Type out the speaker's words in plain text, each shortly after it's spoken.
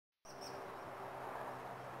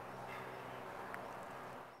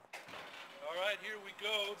here we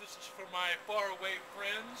go. This is for my faraway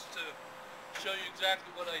friends to show you exactly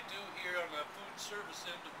what I do here on the food service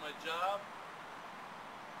end of my job.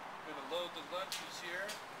 I'm going to load the lunches here.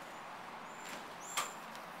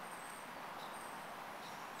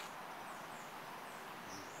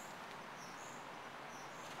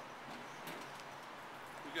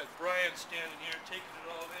 We got Brian standing here taking it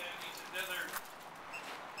all in. He's another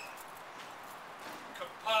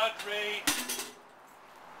compadre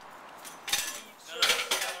food service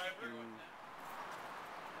driver.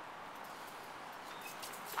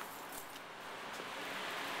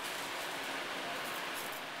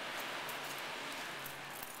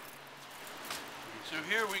 So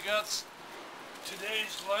here we got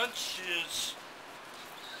today's lunch is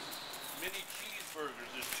mini cheeseburgers.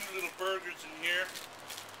 There's 2 little burgers in here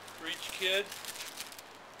for each kid.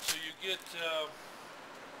 So you get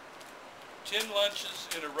 10 lunches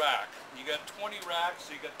in a rack. You got 20 racks,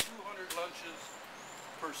 so you got 200 lunches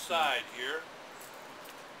per side here.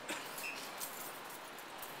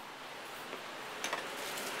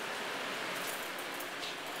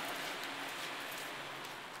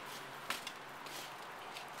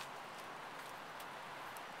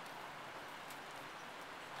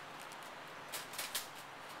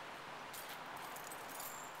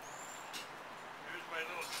 My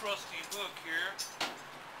little trusty hook here. Stick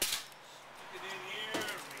it in here.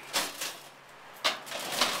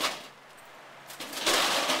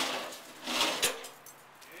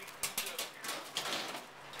 Yank these up here.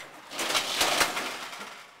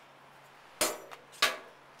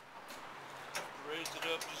 Raise it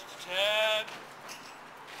up just a tad.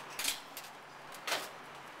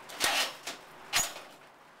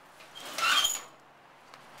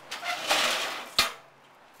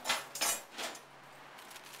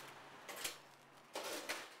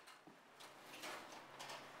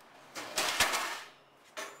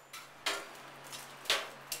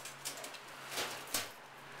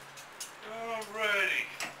 Alrighty.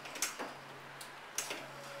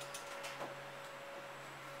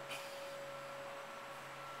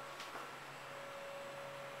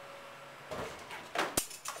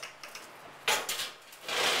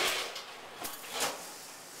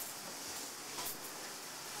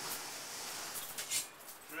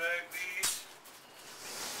 Drag these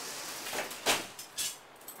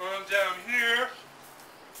on down here.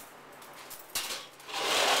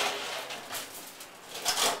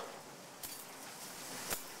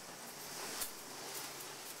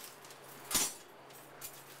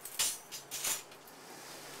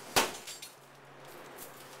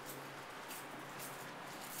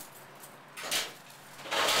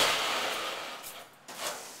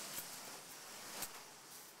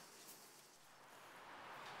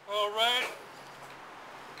 Alright,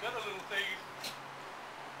 got a little thing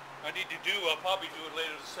I need to do. I'll probably do it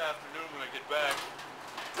later this afternoon when I get back.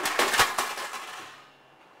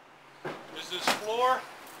 Is this floor?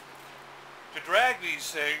 To drag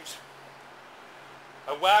these things,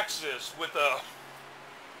 I wax this with the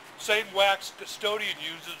same wax custodian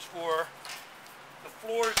uses for the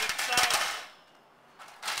floors inside.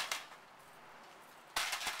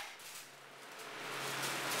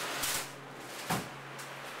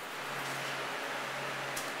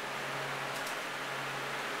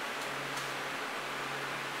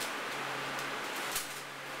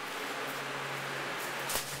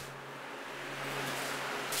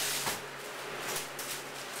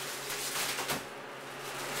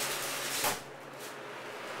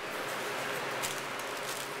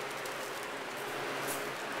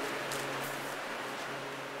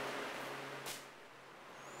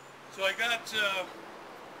 So I got 2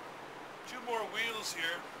 more wheels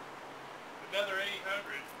here, another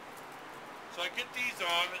 800. So I get these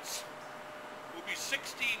on, will be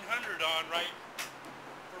 1,600 on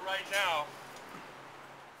for right now.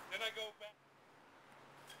 Then I go back.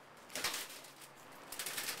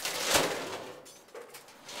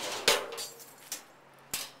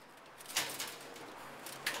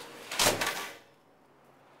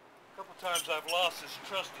 A couple times I've lost this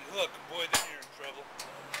trusty hook. Boy, then you're in trouble.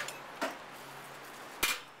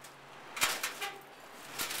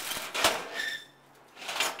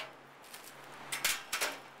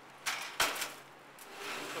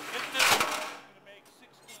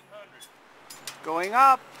 Going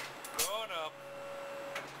up. Going up.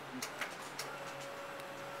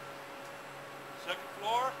 Second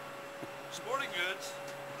floor, sporting goods.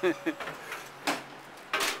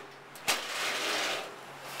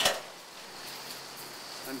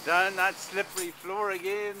 And down that slippery floor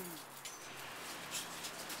again.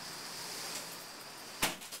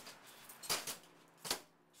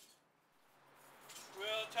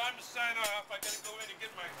 Well, time to sign off. I gotta go in and get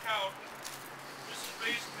my count.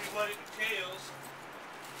 basically what it entails.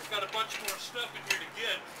 I've got a bunch more stuff in here to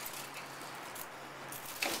get,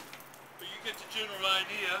 but you get the general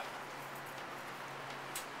idea.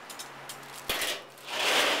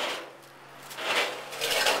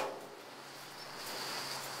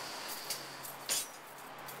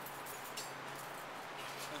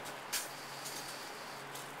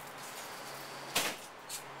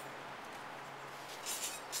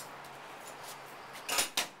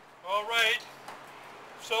 All right,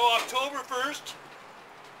 so October 1st,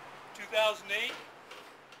 2008,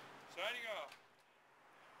 signing off.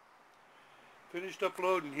 Finished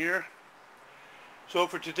uploading here. So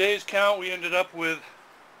for today's count, we ended up with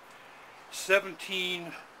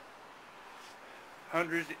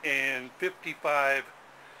 1,755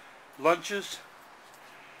 lunches,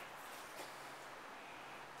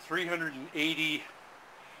 380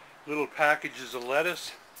 little packages of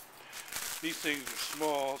lettuce. These things are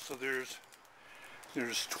small, so there's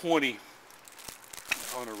 20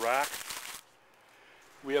 on a rack.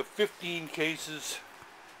 We have 15 cases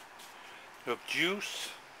of juice.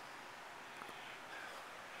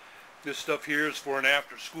 This stuff here is for an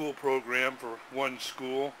after-school program for one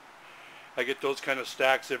school. I get those kind of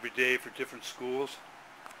stacks every day for different schools.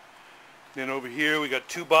 Then over here we got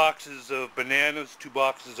 2 boxes of bananas, 2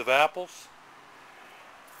 boxes of apples,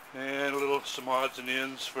 and some odds and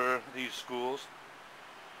ends for these schools.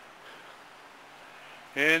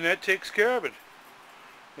 And that takes care of it.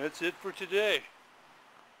 That's it for today.